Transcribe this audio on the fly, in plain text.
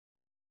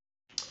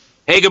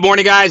Hey, good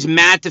morning, guys.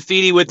 Matt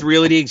DeFeedy with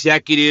Realty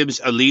Executives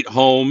Elite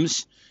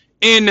Homes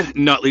in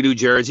Nutley, New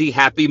Jersey.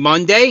 Happy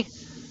Monday.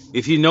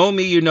 If you know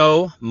me, you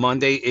know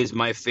Monday is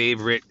my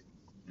favorite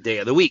day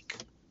of the week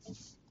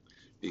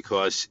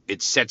because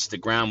it sets the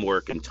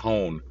groundwork and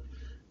tone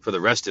for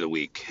the rest of the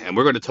week. And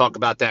we're going to talk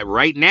about that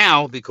right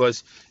now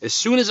because as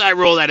soon as I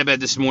rolled out of bed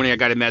this morning, I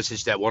got a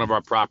message that one of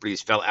our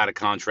properties fell out of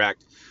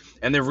contract.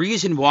 And the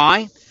reason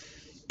why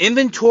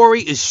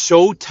inventory is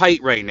so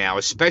tight right now,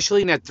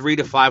 especially in that $300,000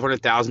 to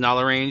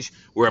 $500,000 range,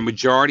 where a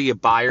majority of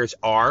buyers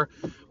are.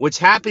 What's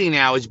happening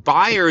now is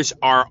buyers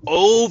are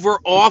over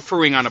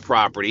offering on a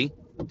property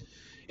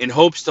in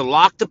hopes to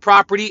lock the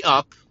property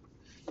up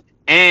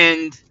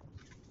and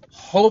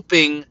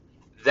hoping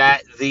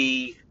that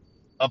the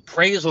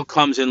appraisal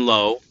comes in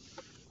low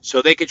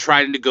so they could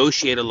try to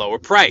negotiate a lower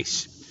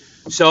price.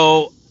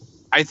 So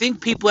I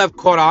think people have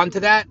caught on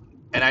to that,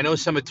 and I know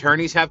some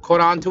attorneys have caught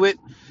on to it.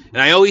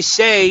 And I always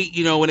say,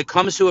 when it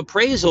comes to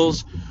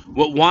appraisals,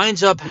 what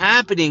winds up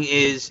happening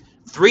is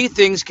three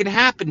things can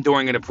happen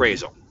during an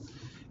appraisal.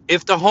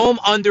 If the home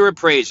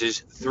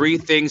underappraises, three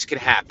things can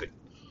happen.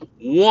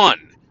 One,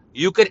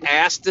 you could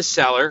ask the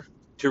seller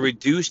to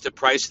reduce the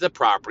price of the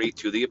property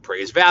to the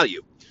appraised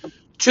value.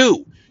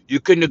 Two, you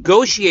can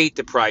negotiate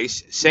the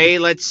price. Say,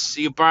 let's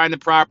you're buying the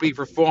property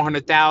for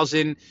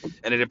 400,000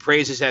 and it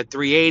appraises at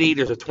 380.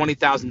 There's a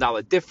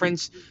 $20,000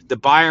 difference. The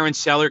buyer and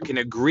seller can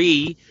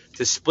agree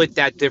to split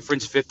that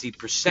difference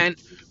 50%,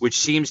 which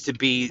seems to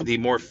be the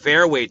more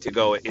fair way to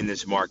go in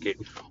this market.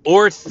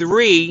 Or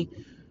three,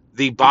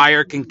 the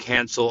buyer can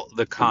cancel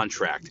the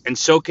contract, and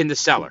so can the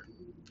seller.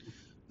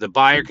 The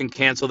buyer can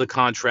cancel the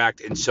contract,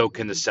 and so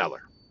can the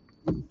seller.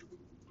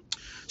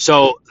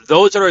 So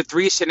those are the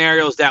three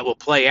scenarios that will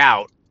play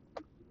out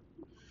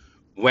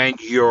when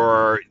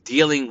you're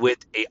dealing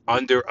with a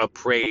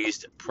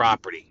underappraised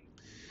property.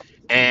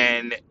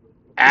 And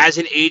as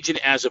an agent,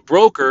 as a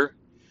broker,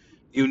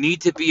 you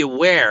need to be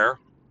aware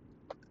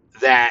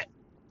that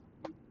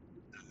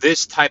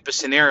this type of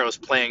scenario is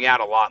playing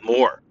out a lot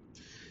more.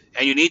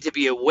 And you need to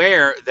be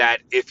aware that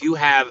if you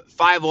have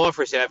five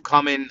offers that have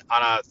come in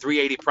on a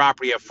 380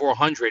 property at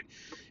 400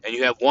 and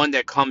you have one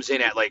that comes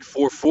in at like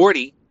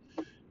 440,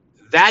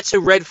 that's a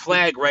red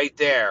flag right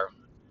there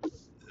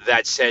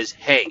that says,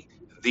 hey,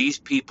 these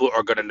people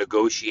are going to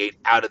negotiate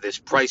out of this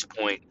price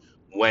point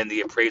when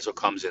the appraisal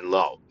comes in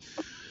low.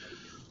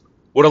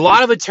 What a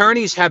lot of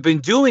attorneys have been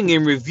doing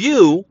in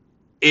review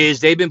is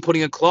they've been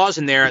putting a clause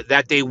in there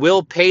that they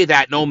will pay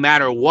that no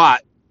matter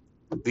what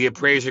the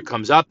appraiser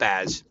comes up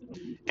as.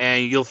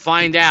 And you'll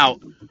find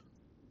out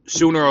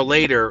sooner or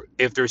later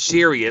if they're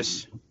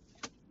serious,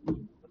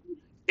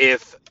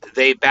 if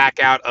they back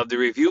out of the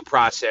review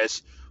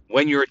process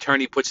when your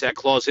attorney puts that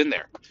clause in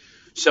there.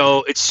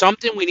 So it's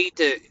something we need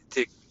to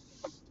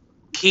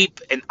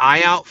keep an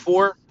eye out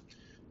for.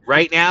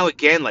 Right now,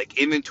 again, like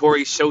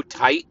inventory is so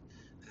tight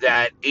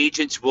that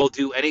agents will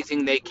do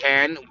anything they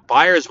can,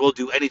 buyers will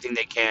do anything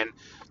they can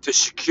to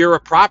secure a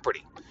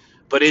property.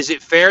 But is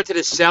it fair to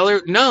the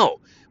seller? No.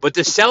 But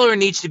the seller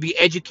needs to be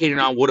educated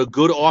on what a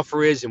good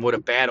offer is and what a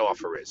bad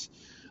offer is.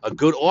 A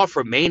good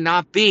offer may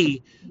not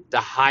be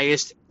the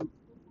highest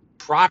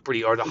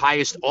property or the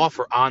highest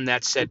offer on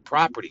that said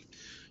property.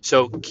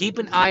 So keep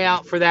an eye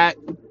out for that.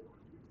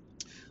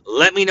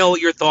 Let me know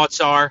what your thoughts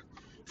are.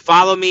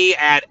 Follow me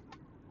at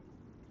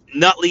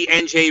Nutley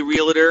NJ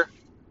Realtor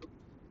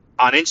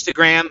on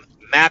Instagram,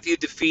 Matthew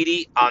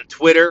DeFeedy on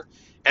Twitter,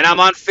 and I'm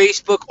on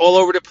Facebook all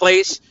over the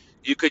place.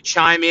 You could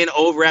chime in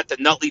over at the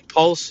Nutley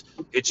Pulse.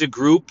 It's a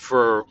group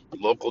for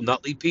local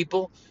Nutley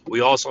people. We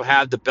also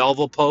have the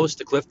Belleville Post,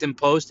 the Clifton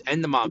Post,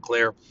 and the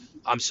Montclair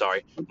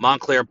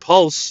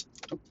Pulse,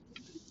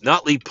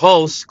 Nutley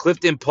Pulse,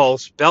 Clifton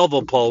Pulse,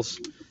 Belleville Pulse.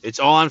 It's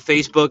all on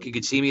Facebook. You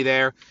can see me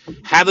there.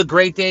 Have a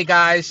great day,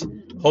 guys.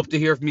 Hope to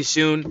hear from you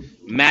soon.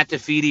 Matt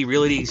DeFeedy,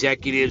 Realty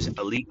Executives,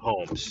 Elite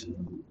Homes.